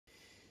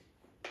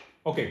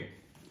Okay,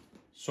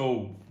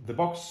 so the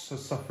box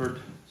has suffered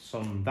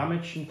some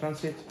damage in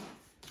transit,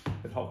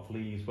 but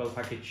hopefully is well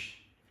packaged,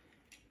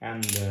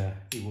 and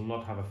it will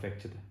not have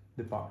affected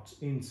the parts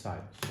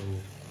inside. So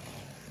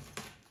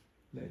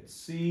let's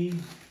see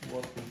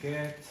what we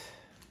get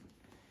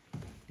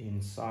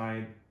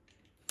inside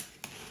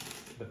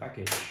the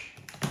package.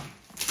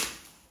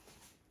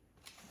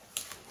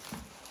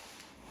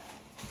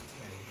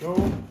 There we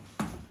go.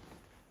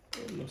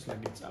 It looks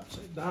like it's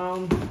upside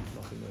down,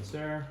 nothing else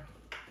there.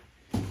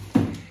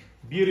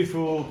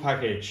 Beautiful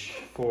package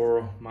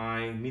for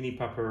my mini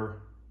pupper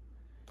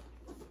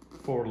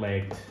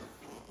 4-legged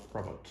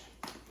robot.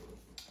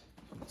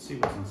 Let's see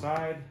what's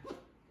inside.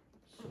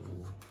 So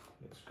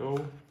let's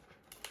go.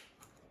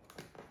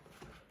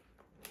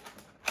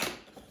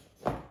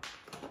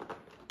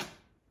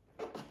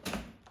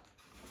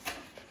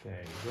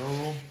 There you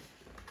go.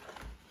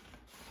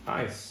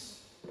 Nice.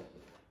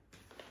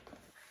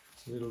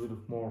 It's a little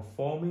bit more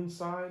foam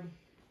inside.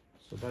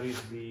 So that is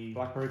the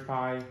Raspberry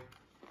Pi.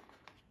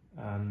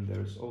 And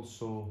there's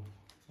also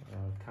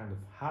a kind of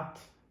hat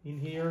in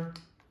here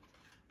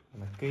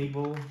and a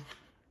cable.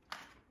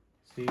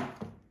 See,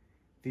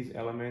 this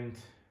element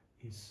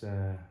is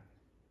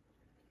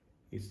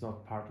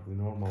not part of the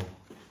normal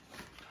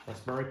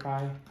Raspberry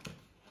Pi.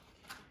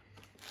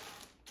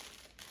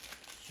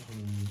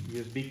 Some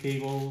USB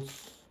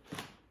cables,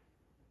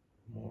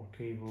 more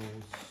cables.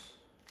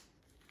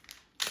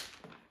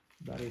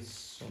 That is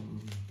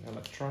some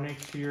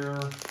electronics here.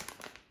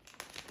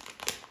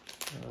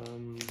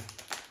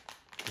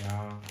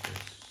 Yeah,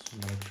 there's some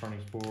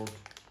electronics board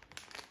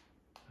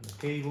and a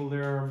cable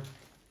there.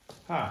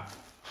 That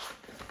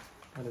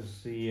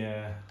is the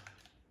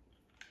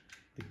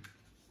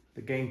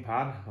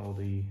gamepad or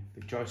the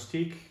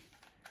joystick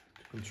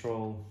to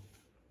control.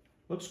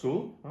 Looks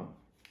cool, huh?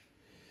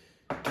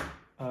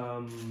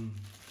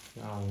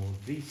 Now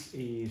this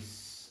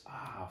is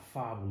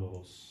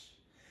fabulous,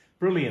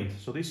 brilliant.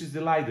 So this is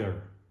the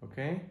LiDAR.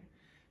 Okay,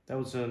 that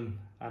was an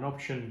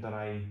option that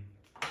I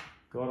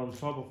got on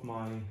top of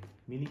my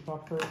mini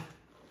pupper.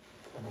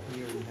 And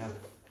here we have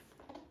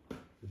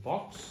the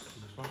box.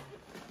 This one.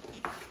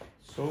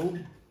 So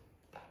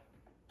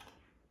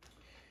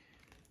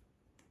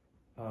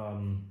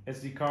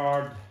SD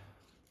card,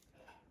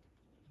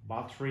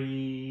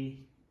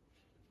 battery.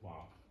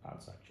 Wow,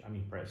 that's actually, I'm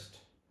impressed.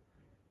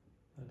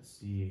 That's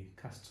the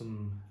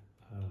custom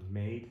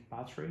made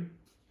battery.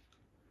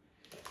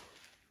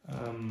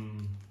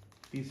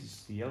 This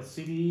is the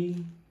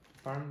LCD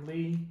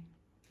apparently.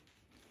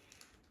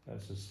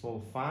 There's a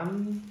small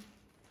fan.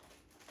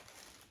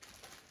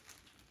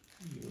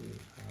 You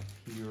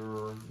have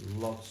here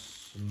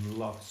lots and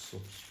lots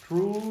of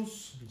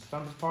screws and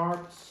standard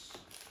parts.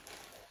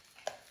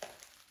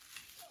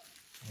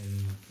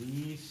 And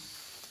this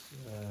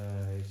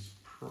is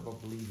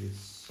probably the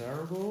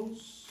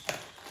servos.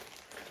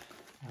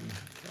 And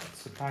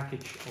that's a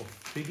package of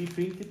 3D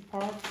printed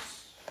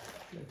parts.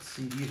 Let's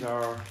see, these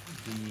are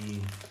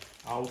the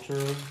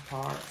outer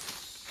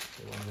parts,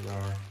 the ones that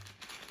are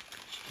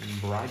in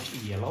bright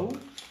yellow.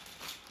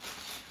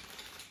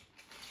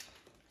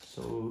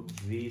 So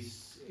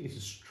this is a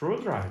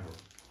screwdriver.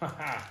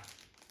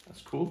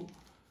 That's cool.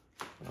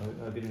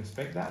 I didn't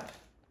expect that.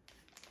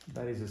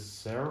 That is a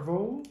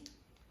servo.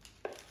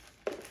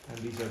 And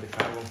these are the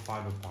carbon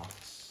fiber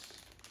parts.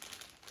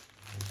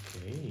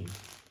 Okay.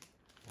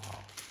 Wow.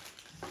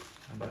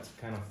 And that's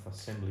a kind of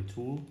assembly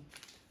tool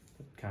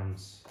that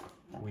comes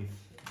with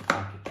the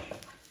package.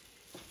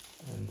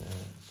 And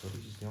so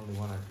this is the only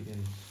one I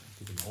didn't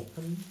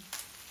open.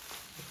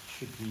 It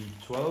should be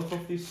 12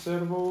 of these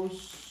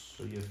servos.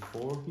 So you have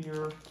 4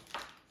 here,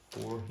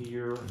 4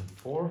 here, and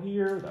 4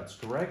 here. That's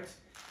correct.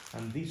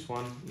 And this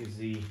one is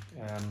the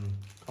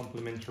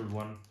complementary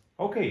one.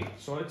 Okay,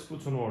 so let's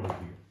put an order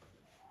here.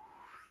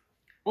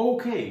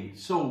 Okay,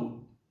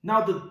 so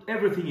now that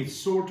everything is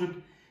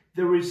sorted,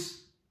 there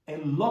is a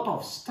lot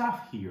of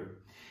stuff here.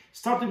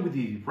 Starting with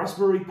the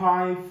Raspberry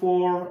Pi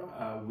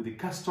 4 with a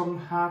custom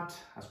hat,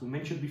 as we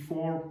mentioned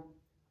before.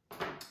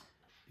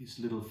 This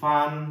little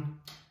fan,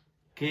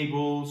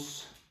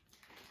 cables.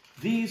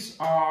 These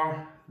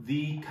are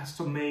the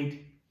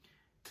custom-made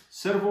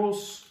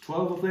servos,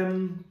 12 of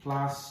them,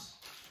 plus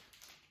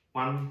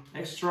 1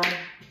 extra.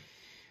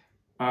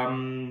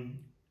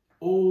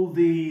 All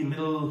the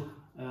little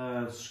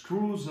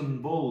screws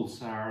and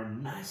bolts are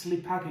nicely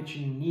packaged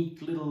in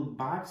neat little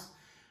bags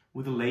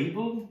with a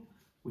label,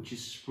 which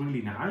is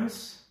really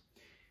nice.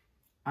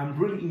 I'm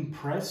really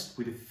impressed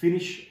with the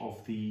finish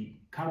of the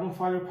carbon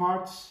fiber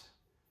parts.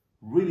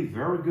 Really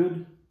very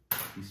good.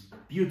 This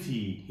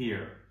beauty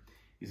here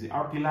is the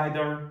RP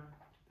LiDAR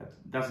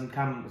that doesn't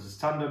come as a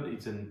standard.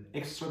 It's an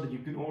extra that you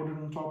can order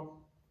on top.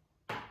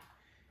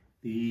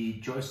 The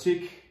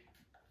joystick,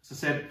 as I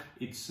said,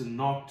 it's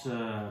not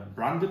a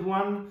branded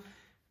one,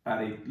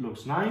 but it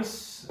looks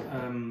nice.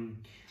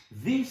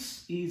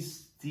 This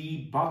is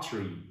the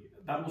battery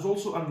that was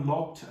also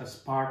unlocked as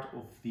part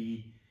of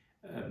the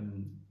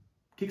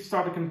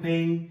Kickstarter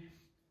campaign.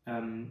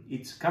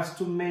 It's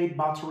custom-made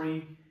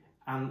battery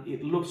and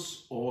it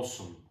looks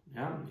awesome.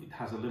 Yeah, it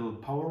has a little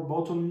power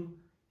button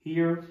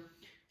here.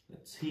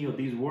 Let's see how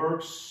this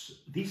works.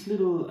 This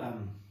little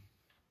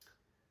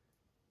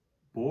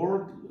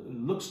board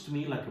looks to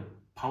me like a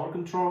power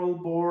control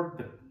board,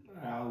 but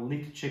I'll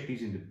need to check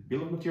these in the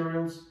bill of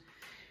materials.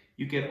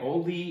 You get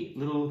all the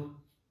little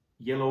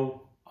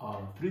yellow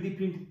 3D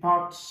printed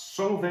parts.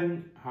 Some of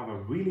them have a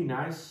really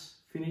nice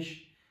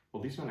finish.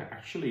 Well, this one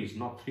actually is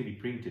not 3D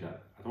printed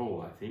at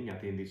all, I think.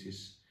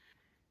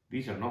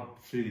 These are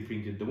not 3D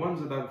printed. The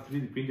ones that are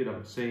 3D printed, I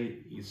would say,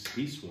 is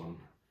this one.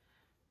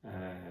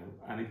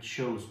 And it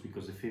shows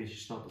because the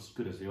finish is not as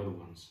good as the other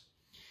ones.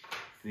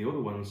 The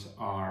other ones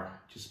are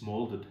just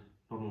molded,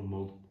 normal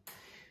mold.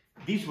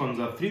 These ones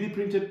are 3D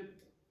printed.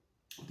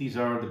 These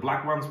are the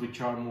black ones, which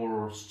are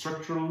more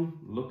structural,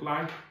 look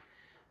like.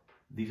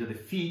 These are the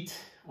feet,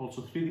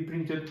 also 3D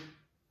printed.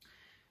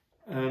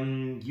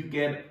 You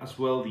get as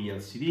well the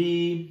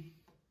LCD.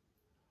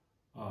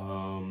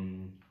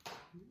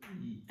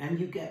 And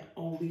you get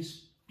all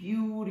these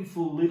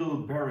beautiful little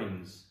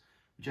bearings,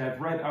 which I've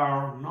read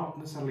are not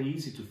necessarily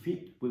easy to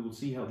fit. We will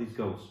see how this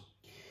goes.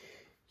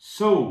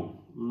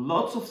 So,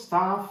 lots of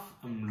stuff.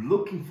 I'm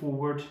looking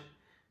forward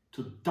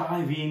to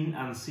dive in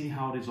and see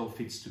how this all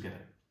fits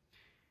together.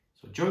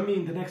 So join me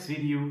in the next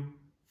video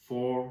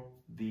for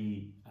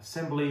the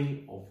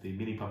assembly of the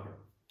mini pupper.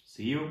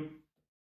 See you!